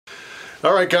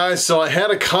Alright guys, so I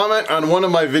had a comment on one of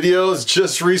my videos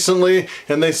just recently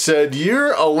and they said,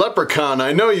 "You're a leprechaun,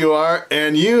 I know you are,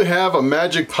 and you have a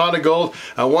magic pot of gold.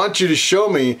 I want you to show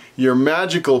me your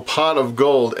magical pot of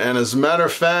gold." And as a matter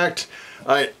of fact,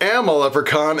 I am a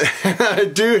leprechaun and I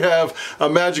do have a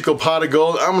magical pot of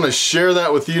gold. I'm going to share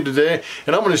that with you today,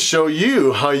 and I'm going to show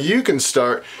you how you can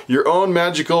start your own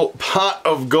magical pot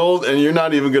of gold, and you're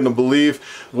not even going to believe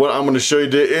what I'm going to show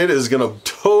you today. It is going to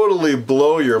totally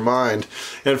blow your mind.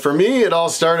 And for me, it all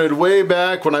started way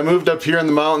back when I moved up here in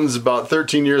the mountains about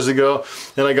 13 years ago,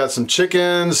 and I got some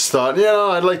chickens. Thought,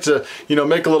 I'd like to,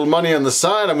 make a little money on the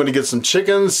side. I'm going to get some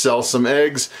chickens, sell some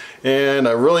eggs, and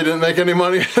I really didn't make any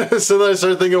money. So then I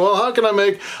started thinking, well, how can I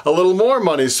make a little more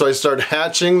money? So I started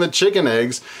hatching the chicken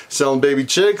eggs, selling baby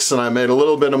chicks, and I made a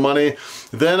little bit of money.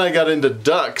 Then I got into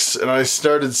ducks and I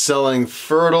started selling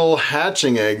fertile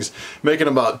hatching eggs, making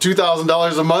about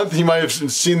 $2,000 a month. You might have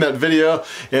seen that video,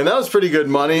 and that was pretty good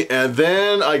money. And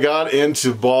then I got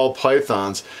into ball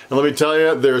pythons, and let me tell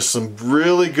you, there's some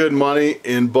really good money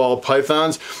in ball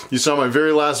pythons. You saw my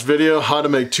very last video, how to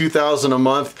make $2,000 a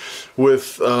month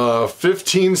with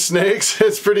 15 snakes.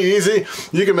 It's pretty easy.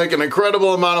 You can make an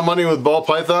incredible amount of money with ball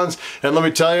pythons, and let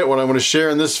me tell you, what I'm going to share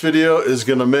in this video is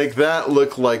going to make that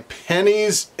look like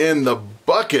pennies in the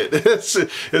bucket.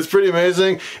 It's pretty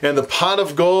amazing. And the pot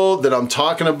of gold that I'm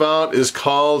talking about is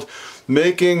called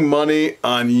making money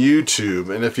on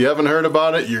YouTube. And if you haven't heard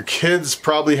about it, your kids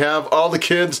probably have. All the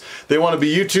kids, they want to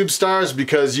be YouTube stars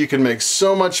because you can make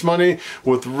so much money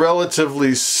with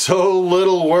relatively so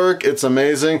little work. It's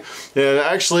amazing. And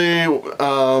actually,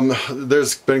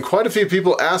 there's been quite a few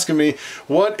people asking me,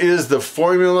 what is the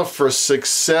formula for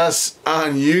success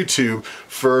on YouTube,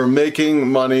 for making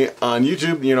money on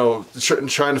YouTube,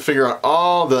 trying to figure out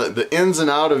all the ins and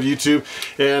out of YouTube.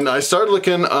 And I started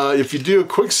looking, if you do a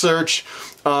quick search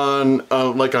on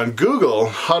like on Google,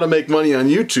 how to make money on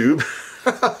YouTube.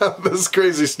 This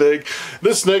crazy snake.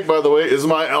 This snake, by the way, is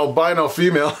my albino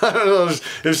female. I don't know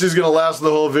if she's gonna last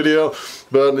the whole video,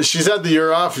 but she's had the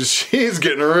year off. She's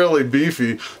getting really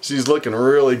beefy. She's looking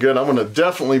really good. I'm gonna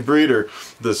definitely breed her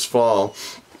this fall.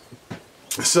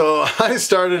 So I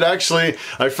found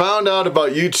out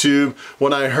about YouTube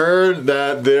when I heard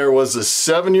that there was a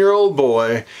 7-year-old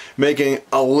boy making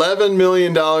 $11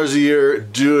 million a year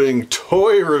doing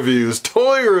toy reviews.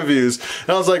 And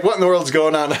I was like, what in the world's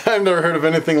going on? I've never heard of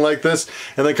anything like this.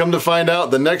 And then come to find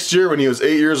out, the next year when he was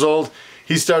 8 years old,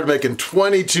 he started making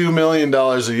 $22 million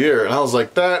a year. And I was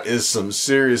like, that is some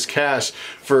serious cash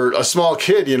for a small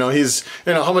kid.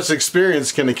 How much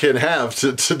experience can a kid have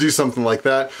to do something like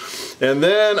that? And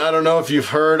then, I don't know if you've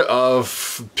heard of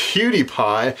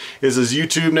PewDiePie, is his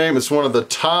YouTube name. It's one of the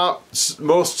top,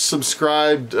 most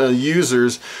subscribed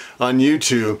users on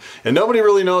YouTube. And nobody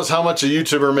really knows how much a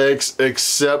YouTuber makes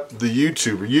except the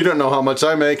YouTuber. You don't know how much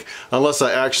I make unless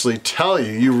I actually tell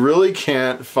you. You really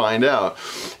can't find out.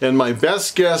 And my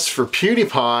best guess for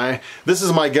PewDiePie, this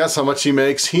is my guess how much he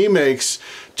makes. He makes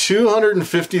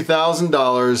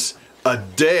 $250,000 a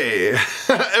day.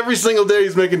 Every single day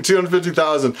he's making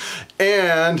 $250,000.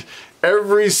 And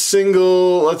every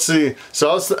single, let's see, so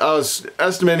I was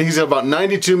estimating he's got about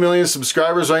 92 million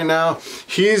subscribers right now.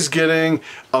 He's getting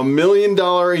 $1 million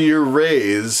a year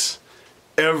raise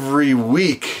every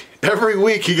week. Every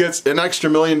week he gets an extra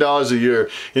 $1 million a year,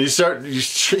 and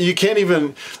you can't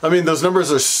even, those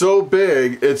numbers are so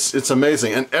big, it's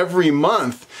amazing. And every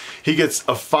month he gets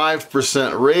a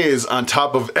 5% raise on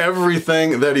top of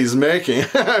everything that he's making.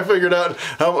 I figured out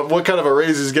what kind of a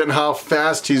raise he's getting, how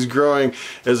fast he's growing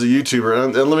as a YouTuber.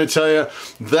 And let me tell you,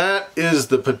 that is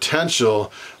the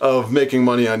potential of making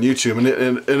money on YouTube. And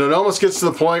it almost gets to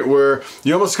the point where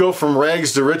you almost go from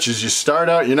rags to riches. You start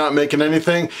out, you're not making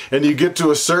anything, and you get to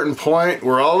a certain point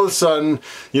where all of a sudden,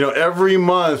 every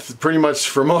month, pretty much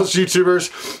for most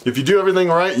YouTubers, if you do everything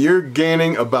right, you're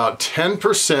gaining about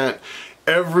 10%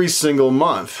 every single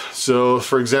month. So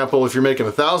for example, if you're making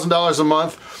 $1,000 a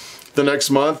month, the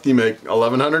next month you make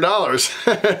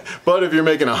 $1,100. But if you're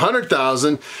making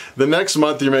 $100,000, the next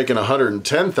month you're making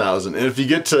 $110,000. And if you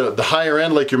get to the higher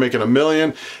end, like you're making $1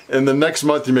 million, and the next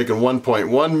month you're making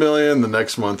 $1.1 million, the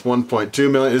next month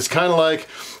 $1.2 million. It's kind of like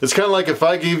if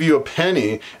I gave you a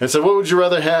penny and said, what would you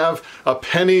rather have? A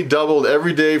penny doubled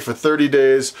every day for 30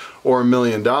 days or $1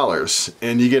 million?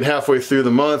 And you get halfway through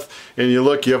the month and you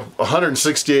look, you have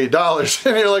 $168,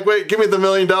 and you're like, wait, give me the $1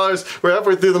 million. We're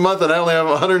halfway through the month and I only have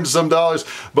 $100 and some some dollars,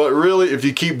 but really if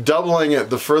you keep doubling it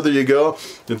the further you go,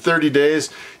 in 30 days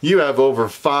you have over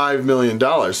 $5 million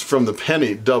from the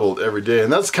penny doubled every day.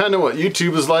 And that's kind of what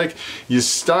YouTube is like. You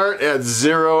start at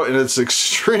zero and it's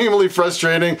extremely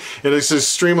frustrating and it's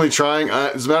extremely trying.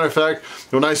 As a matter of fact,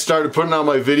 when I started putting out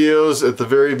my videos at the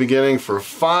very beginning, for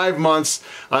 5 months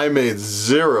I made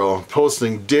zero,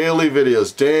 posting daily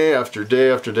videos day after day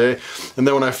after day. And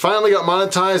then when I finally got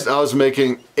monetized, I was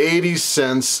making 80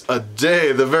 cents a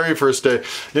day the very first day.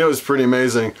 It was pretty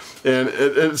amazing. And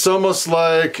it's almost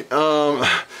like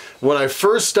when I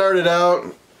first started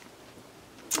out,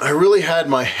 I really had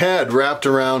my head wrapped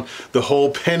around the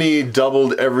whole penny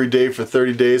doubled every day for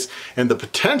 30 days and the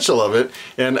potential of it.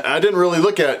 And I didn't really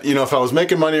look at, you know, if I was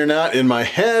making money or not. In my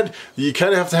head, you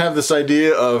kind of have to have this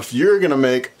idea of you're going to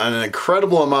make an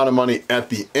incredible amount of money at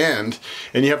the end.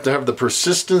 And you have to have the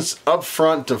persistence up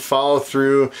front to follow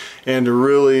through and to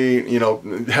really, you know,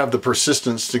 have the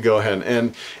persistence to go ahead.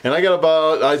 And I got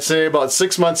about, I'd say about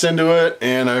 6 months into it.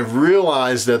 And I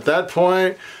realized at that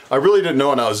point, I really didn't know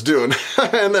what I was doing.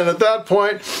 And then at that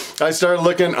point, I started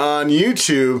looking on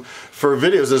YouTube for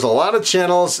videos. There's a lot of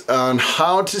channels on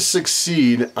how to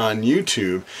succeed on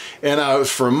YouTube. And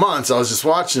for months, I was just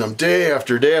watching them day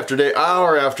after day after day,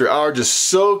 hour after hour, just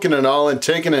soaking it all in,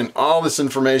 taking in all this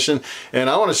information. And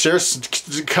I want to share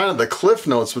kind of the cliff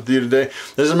notes with you today.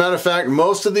 As a matter of fact,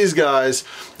 most of these guys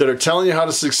that are telling you how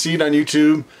to succeed on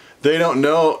YouTube, they don't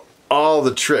know all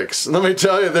the tricks. Let me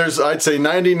tell you, I'd say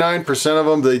 99% of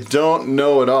them, they don't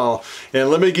know it all. And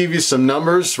let me give you some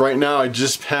numbers. Right now, I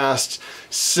just passed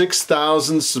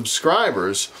 6,000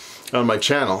 subscribers on my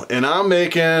channel, and I'm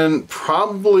making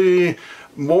probably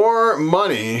more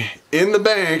money in the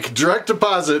bank, direct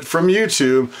deposit from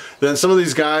YouTube, than some of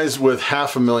these guys with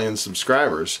 500,000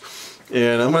 subscribers.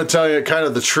 And I'm going to tell you kind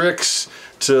of the tricks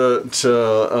to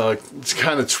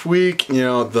kind of tweak, you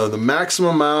know, the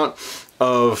maximum amount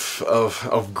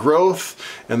of growth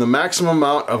and the maximum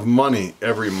amount of money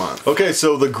every month. Okay,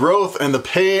 so the growth and the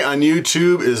pay on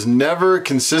YouTube is never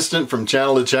consistent from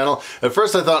channel to channel. At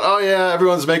first I thought, oh yeah,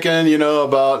 everyone's making, you know,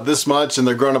 about this much and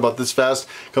they're growing about this fast.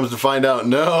 Comes to find out,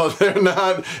 no, they're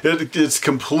not. It's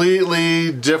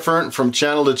completely different from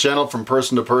channel to channel, from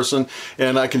person to person.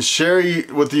 And I can share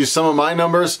with you some of my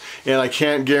numbers, and I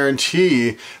can't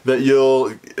guarantee that you'll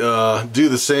do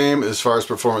the same as far as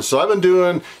performance. So I've been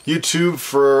doing YouTube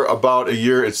for about a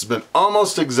year. It's been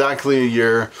almost exactly a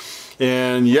year.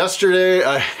 And yesterday,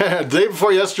 the day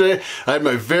before yesterday, I had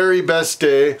my very best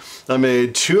day. I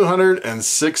made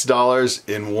 $206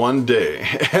 in one day.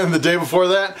 And the day before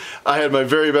that, I had my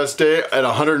very best day at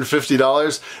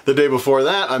 $150. The day before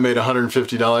that, I made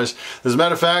 $150. As a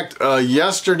matter of fact,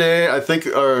 yesterday,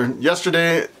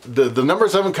 the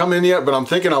numbers haven't come in yet, but I'm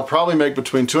thinking I'll probably make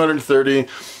between $230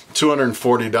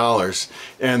 $240.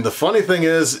 And the funny thing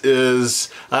is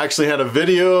I actually had a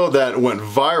video that went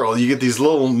viral. You get these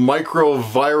little micro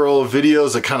viral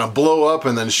videos that kind of blow up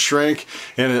and then shrink,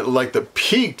 and it like the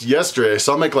peaked yesterday.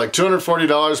 So I'll make like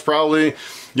 $240 probably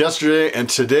yesterday, and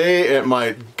today it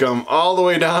might come all the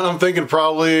way down. I'm thinking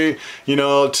probably, you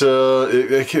know,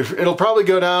 it'll probably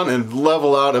go down and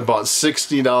level out about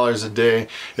 $60 a day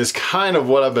is kind of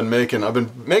what I've been making. I've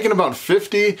been making about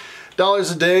 $50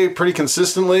 a day pretty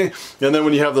consistently, and then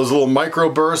when you have those little micro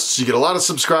bursts, you get a lot of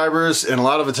subscribers and a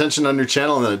lot of attention on your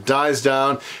channel, and then it dies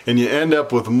down and you end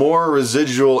up with more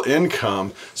residual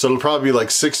income. So it'll probably be like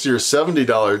 $60 or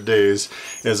 $70 days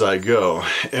as I go.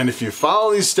 And if you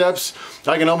follow these steps,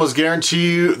 I can almost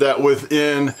guarantee you that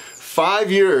within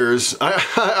 5 years,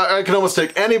 I can almost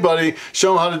take anybody,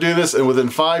 show them how to do this, and within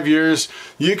 5 years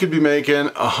you could be making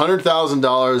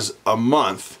 $100,000 a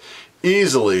month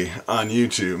easily on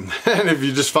YouTube. And if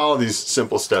you just follow these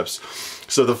simple steps.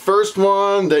 So the first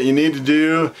one that you need to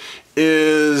do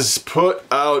is put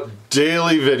out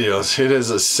daily videos. It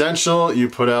is essential you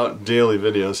put out daily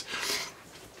videos.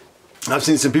 I've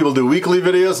seen some people do weekly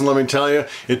videos, and let me tell you,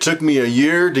 it took me a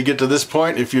year to get to this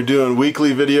point. If you're doing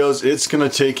weekly videos, it's gonna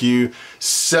take you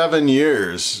 7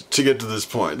 years to get to this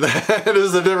point. That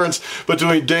is the difference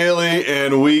between daily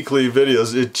and weekly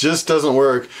videos. It just doesn't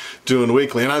work doing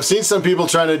weekly. And I've seen some people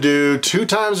trying to do 2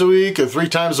 times a week or 3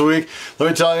 times a week. Let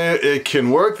me tell you, it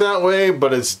can work that way,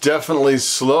 but it's definitely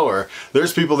slower.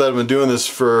 There's people that have been doing this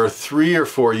for 3 or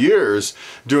 4 years,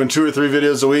 doing 2 or 3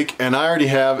 videos a week, and I already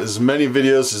have as many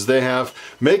videos as they have,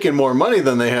 making more money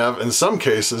than they have in some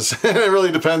cases. And it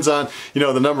really depends on, you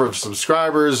know, the number of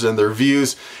subscribers and their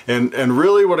views, and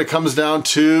really what it comes down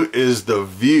to is the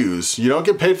views. You don't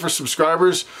get paid for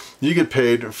subscribers, you get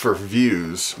paid for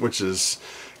views, which is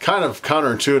kind of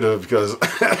counterintuitive because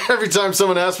every time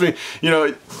someone asks me, you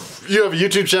know, you have a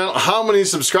YouTube channel, how many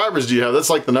subscribers do you have? That's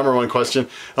like the #1 question.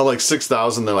 I'm like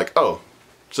 6,000. They're like, oh,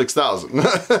 6,000.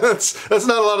 that's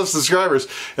not a lot of subscribers.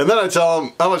 And then I tell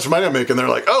them how much money I'm making. They're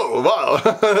like, oh,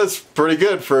 wow, that's pretty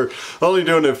good for only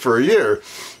doing it for a year.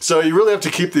 So you really have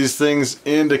to keep these things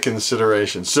into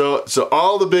consideration. So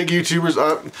all the big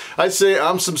YouTubers, I'd say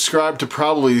I'm subscribed to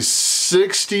probably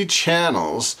 60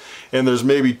 channels, and there's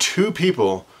maybe 2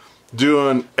 people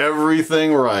doing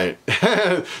everything right.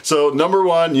 So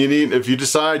 #1, you need, if you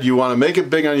decide you want to make it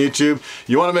big on YouTube,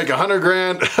 you want to make 100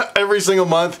 grand every single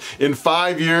month in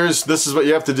 5 years, this is what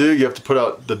you have to do. You have to put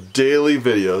out the daily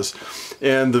videos,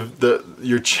 and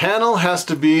your channel has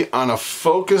to be on a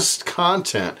focused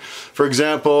content. For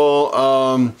example,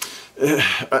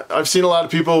 I've seen a lot of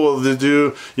people will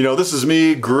do, you know, this is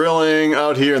me grilling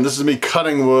out here, and this is me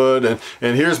cutting wood,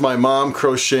 and here's my mom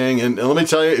crocheting, and let me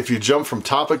tell you, if you jump from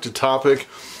topic to topic,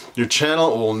 your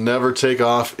channel will never take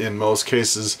off in most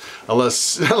cases,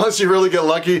 unless you really get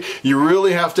lucky. You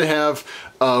really have to have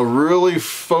really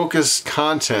focused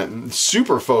content,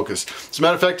 super focused. As a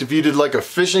matter of fact, if you did like a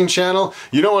fishing channel,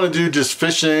 you don't want to do just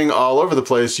fishing all over the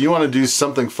place. You want to do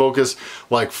something focused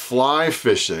like fly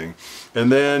fishing. And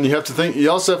then you have to think,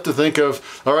 you also have to think of,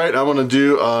 all right, I want to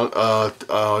do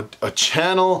a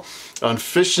channel on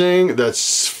fishing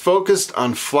that's focused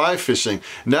on fly fishing.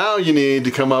 Now you need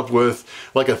to come up with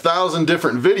like 1,000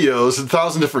 different videos,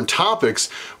 1,000 different topics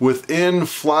within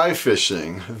fly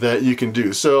fishing that you can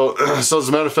do. So as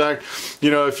a matter of fact, you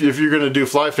know, if you're going to do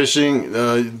fly fishing,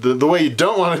 the way you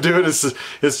don't want to do it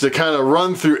is to kind of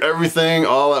run through everything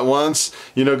all at once.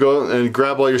 You know, go and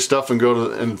grab all your stuff and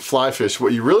go and fly fish.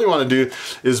 What you really want to do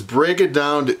is break it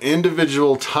down to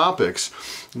individual topics.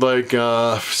 Like,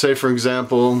 say for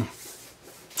example,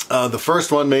 the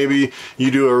first one, maybe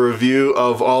you do a review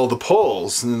of all the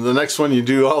poles, and the next one you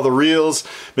do all the reels,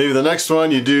 maybe the next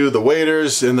one you do the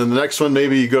waders, and then the next one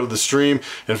maybe you go to the stream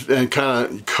and kind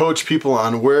of coach people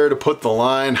on where to put the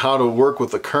line, how to work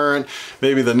with the current.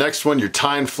 Maybe the next one you're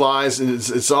tying flies, and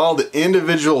it's all the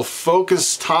individual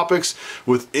focus topics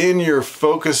within your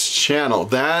focus channel.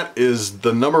 That is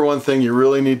the #1 thing you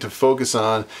really need to focus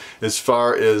on as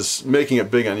far as making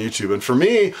it big on YouTube. And for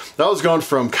me, that was going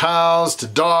from cows to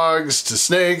dogs to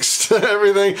snakes to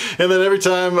everything, and then every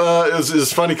time it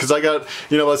was funny because I got,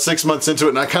 you know, about 6 months into it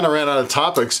and I kind of ran out of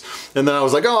topics, and then I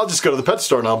was like, oh, I'll just go to the pet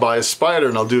store and I'll buy a spider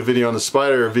and I'll do a video on the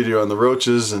spider, a video on the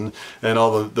roaches and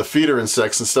all the feeder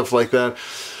insects and stuff like that.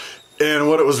 And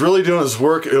what it was really doing is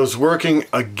it was working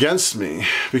against me,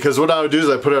 because what I would do is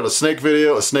I put out a snake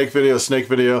video, a snake video, a snake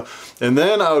video, and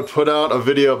then I would put out a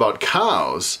video about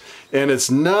cows. And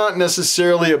it's not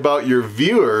necessarily about your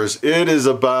viewers, it is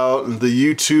about the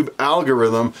YouTube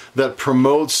algorithm that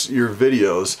promotes your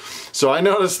videos. So I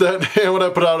noticed that when I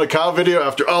put out a cow video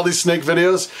after all these snake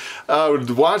videos, I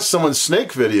would watch someone's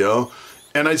snake video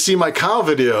and I'd see my cow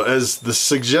video as the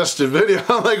suggested video.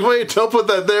 I'm like, wait, don't put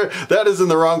that there. That is in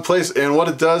the wrong place. And what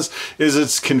it does is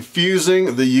it's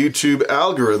confusing the YouTube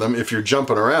algorithm if you're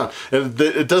jumping around. And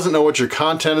it doesn't know what your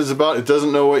content is about. It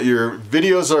doesn't know what your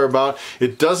videos are about.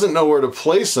 It doesn't know where to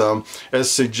place them as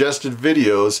suggested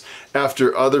videos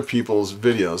after other people's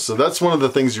videos. So that's one of the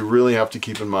things you really have to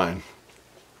keep in mind.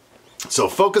 So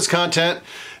focus content,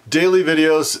 daily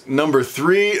videos.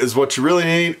 #3 is what you really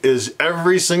need is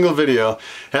every single video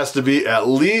has to be at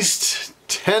least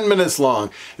 10 minutes long.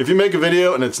 If you make a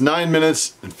video and it's 9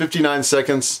 minutes and 59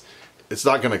 seconds, it's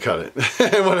not going to cut it.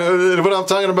 What I'm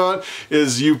talking about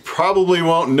is you probably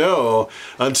won't know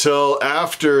until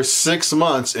after 6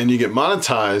 months and you get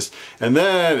monetized, and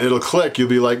then it'll click. You'll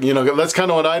be like, you know, that's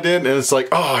kind of what I did, and it's like,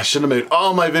 oh, I should have made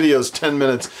all my videos 10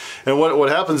 minutes. And what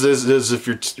happens is if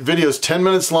your video's 10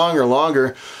 minutes long or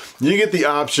longer, you get the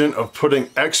option of putting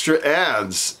extra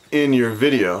ads in your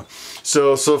video.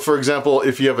 So for example,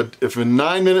 if you have a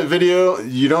 9-minute video,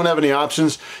 you don't have any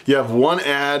options. You have one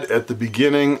ad at the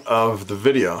beginning of the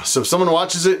video. So if someone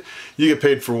watches it, you get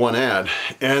paid for one ad.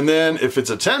 And then if it's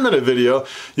a 10-minute video,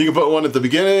 you can put one at the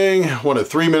beginning, one at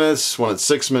 3 minutes, one at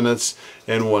 6 minutes,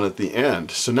 and one at the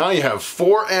end. So now you have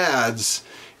 4 ads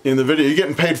in the video. You're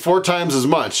getting paid 4 times as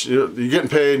much. You're getting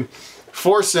paid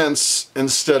 4 cents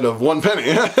instead of 1 penny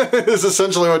is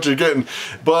essentially what you're getting.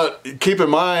 But keep in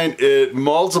mind, it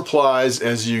multiplies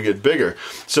as you get bigger.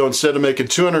 So instead of making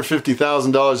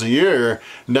 $250,000 a year,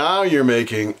 now you're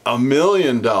making $1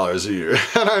 million a year.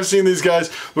 And I've seen these guys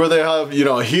where they have, you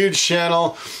know, a huge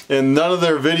channel and none of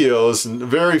their videos,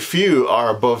 very few are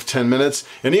above 10 minutes.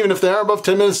 And even if they are above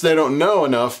 10 minutes, they don't know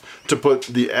enough to put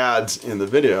the ads in the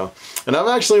video. And I've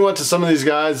actually went to some of these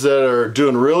guys that are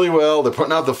doing really well. They're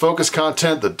putting out the focus content.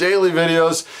 content, the daily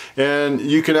videos, and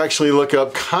you can actually look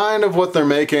up kind of what they're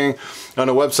making on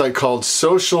a website called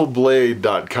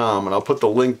socialblade.com, and I'll put the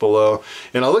link below.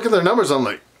 And I look at their numbers, I'm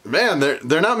like, man,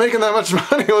 they're not making that much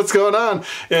money. What's going on?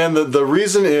 And the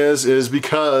reason is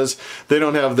because they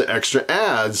don't have the extra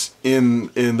ads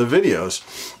in the videos.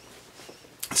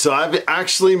 So I've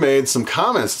actually made some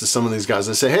comments to some of these guys.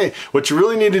 I say, hey, what you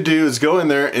really need to do is go in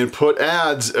there and put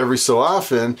ads every so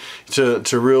often to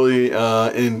really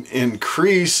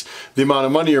increase the amount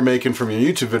of money you're making from your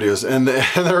YouTube videos. And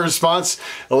their response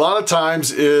a lot of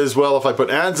times is, well, if I put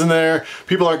ads in there,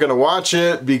 people aren't going to watch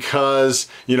it because,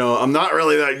 you know, I'm not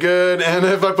really that good. And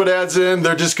if I put ads in,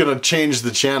 they're just going to change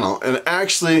the channel. And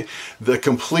actually, the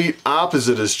complete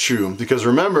opposite is true. Because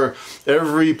remember,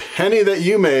 every penny that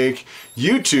you make,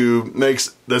 YouTube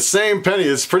makes the same penny.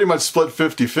 It's pretty much split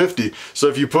 50-50. So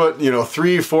if you put, you know,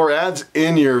 3-4 ads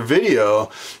in your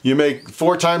video, you make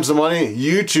 4 times the money.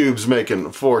 YouTube's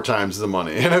making 4 times the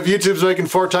money. And if YouTube's making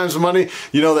 4 times the money,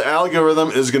 you know, the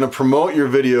algorithm is going to promote your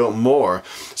video more.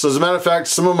 So as a matter of fact,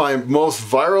 some of my most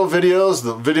viral videos,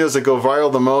 the videos that go viral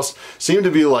the most, seem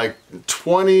to be like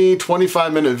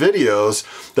 20-25 minute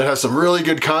videos that have some really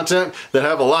good content that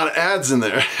have a lot of ads in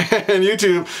there. And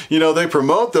YouTube, you know, they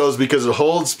promote those because it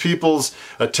holds people's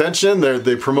attention.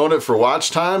 They promote it for watch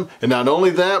time, and not only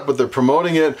that, but they're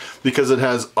promoting it because it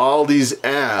has all these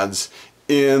ads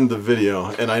in the video.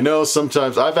 And I know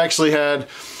sometimes I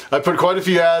put quite a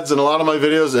few ads in a lot of my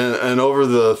videos, and over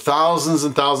the thousands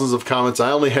and thousands of comments,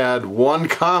 I only had one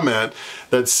comment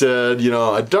that said, you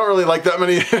know, I don't really like that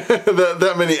many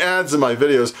that many ads in my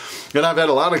videos. And I've had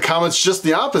a lot of comments just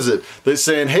the opposite. They're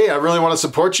saying, hey, I really want to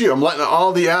support you. I'm letting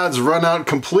all the ads run out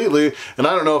completely. And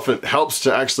I don't know if it helps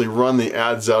to actually run the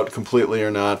ads out completely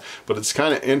or not, but it's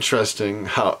kind of interesting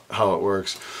how it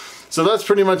works. So that's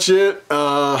pretty much it.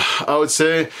 I would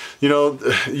say, you know,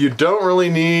 you don't really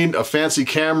need a fancy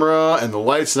camera and the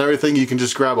lights and everything. You can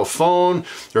just grab a phone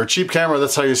or a cheap camera.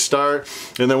 That's how you start.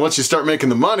 And then once you start making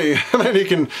the money, then you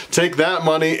can take that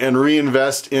money and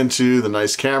reinvest into the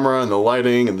nice camera and the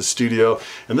lighting and the studio.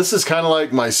 And this is kind of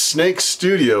like my snake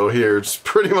studio here. It's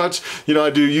pretty much, you know,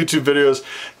 I do YouTube videos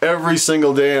every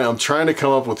single day, and I'm trying to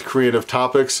come up with creative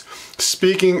topics.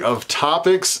 Speaking of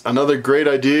topics, another great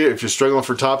idea if you're struggling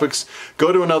for topics,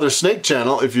 go to another snake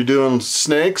channel if you're doing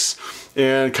snakes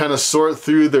and kind of sort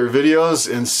through their videos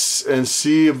and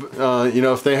see you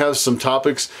know, if they have some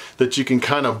topics that you can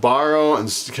kind of borrow and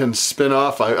can spin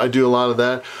off. I do a lot of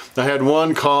that. I had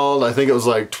one called, I think it was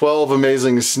like 12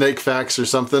 amazing snake facts or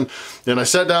something, and I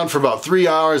sat down for about 3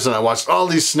 hours and I watched all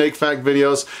these snake fact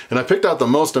videos, and I picked out the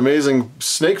most amazing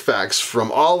snake facts from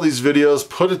all these videos,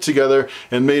 put it together,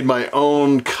 and made my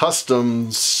own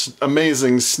custom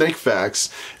amazing snake facts.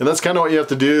 And that's kind of what you have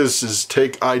to do is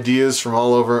take ideas from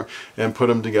all over and put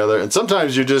them together. And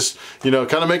sometimes you're just, you know,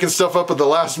 kind of making stuff up at the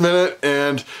last minute,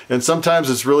 and sometimes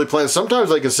it's really planned. Sometimes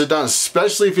I can sit down,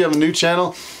 especially if you have a new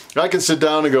channel, I can sit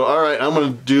down and go, all right, I'm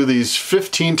going to do these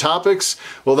 15 topics.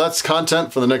 Well, that's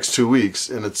content for the next 2 weeks.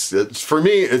 And it's for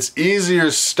me, it's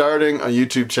easier starting a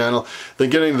YouTube channel than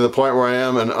getting to the point where I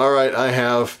am. And all right, I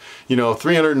have, you know,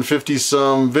 350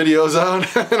 some videos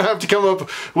out, and I have to come up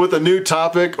with a new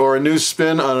topic or a new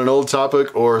spin on an old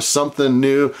topic or something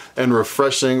new and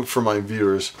refreshing for my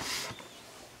viewers.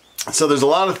 So there's a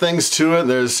lot of things to it.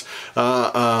 There's,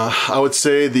 I would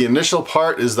say the initial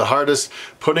part is the hardest.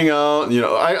 Putting out, you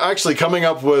know, actually coming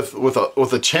up with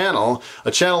a channel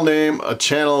name, a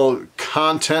channel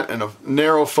content, and a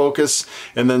narrow focus,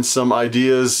 and then some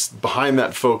ideas behind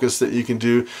that focus that you can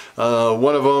do.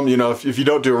 One of them, you know, if you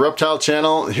don't do a reptile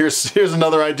channel, here's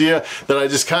another idea that I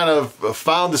just kind of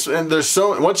found this. And there's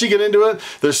once you get into it,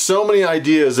 there's so many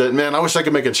ideas that, man, I wish I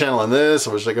could make a channel on this.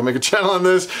 I wish I could make a channel on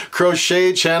this.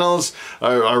 Crochet channels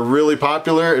are really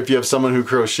popular if you have someone who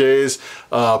crochets.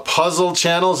 Puzzle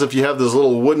channels, if you have those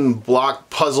little wooden block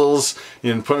puzzles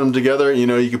and put them together, you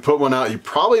know, you can put one out. You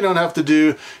probably don't have to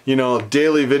do, you know,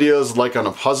 daily videos like on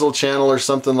a puzzle channel or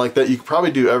something like that. You could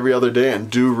probably do every other day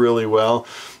and do really well.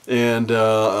 And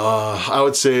I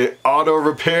would say auto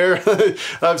repair.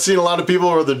 I've seen a lot of people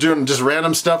where they're doing just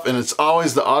random stuff, and it's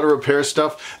always the auto repair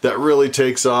stuff that really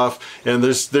takes off. And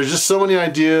there's just so many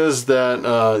ideas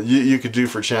that you could do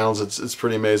for channels. It's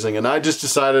pretty amazing. And I just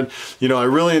decided, you know, I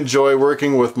really enjoy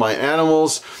working with my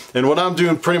animals. And what I'm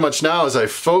doing pretty much now is I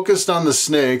focused on the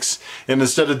snakes, and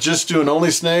instead of just doing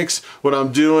only snakes, what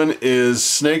I'm doing is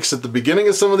snakes at the beginning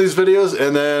of some of these videos,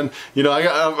 and then, you know, I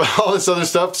got all this other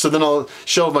stuff, so then I'll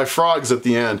show show my frogs at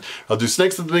the end. I'll do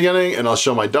snakes at the beginning and I'll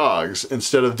show my dogs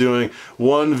instead of doing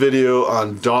one video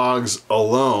on dogs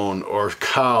alone or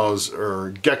cows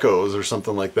or geckos or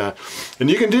something like that. And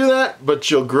you can do that, but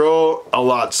you'll grow a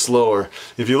lot slower.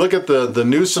 If you look at the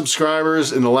new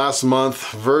subscribers in the last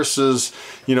month versus,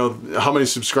 you know, how many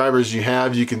subscribers you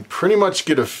have, you can pretty much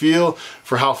get a feel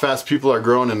for how fast people are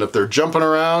growing. And if they're jumping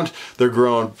around, they're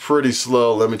growing pretty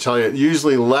slow. Let me tell you,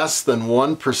 usually less than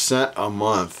 1% a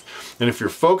month. And if you're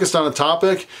focused on a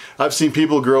topic, I've seen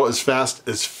people grow as fast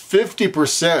as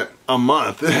 50% a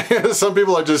month. Some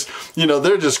people are just, you know,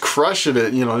 they're just crushing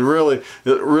it, you know,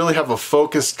 really have a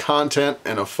focused content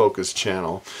and a focused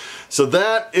channel. So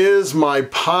that is my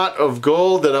pot of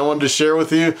gold that I wanted to share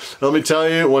with you. Let me tell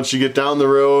you, once you get down the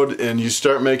road and you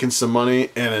start making some money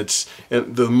and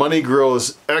the money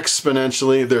grows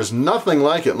exponentially, there's nothing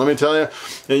like it. Let me tell you,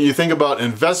 and you think about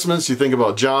investments, you think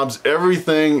about jobs,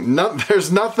 everything,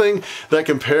 there's nothing that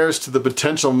compares to the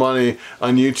potential money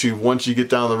on YouTube. Once you get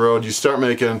down the road, you start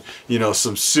making, you know,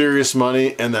 some serious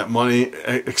money, and that money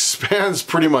expands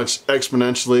pretty much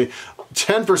exponentially.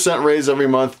 10% raise every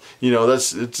month, you know,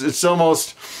 it's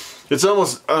almost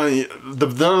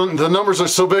the numbers are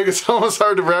so big, it's almost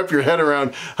hard to wrap your head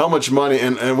around how much money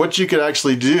and what you could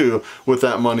actually do with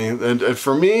that money. And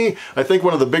for me, I think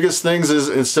one of the biggest things is,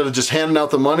 instead of just handing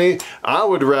out the money, I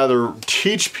would rather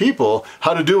teach people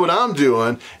how to do what I'm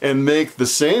doing and make the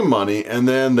same money, and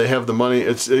then they have the money.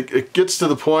 It gets to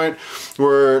the point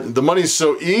where the money's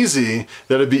so easy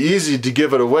that it'd be easy to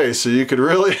give it away. So you could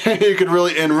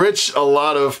really enrich a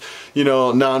lot of, you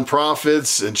know,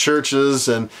 nonprofits and churches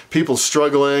and people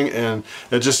struggling, and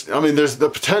it just, I mean, the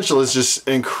potential is just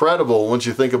incredible once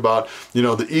you think about, you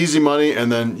know, the easy money,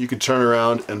 and then you can turn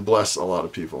around and bless a lot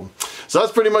of people. So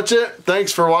that's pretty much it.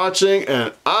 Thanks for watching,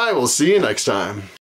 and I will see you next time.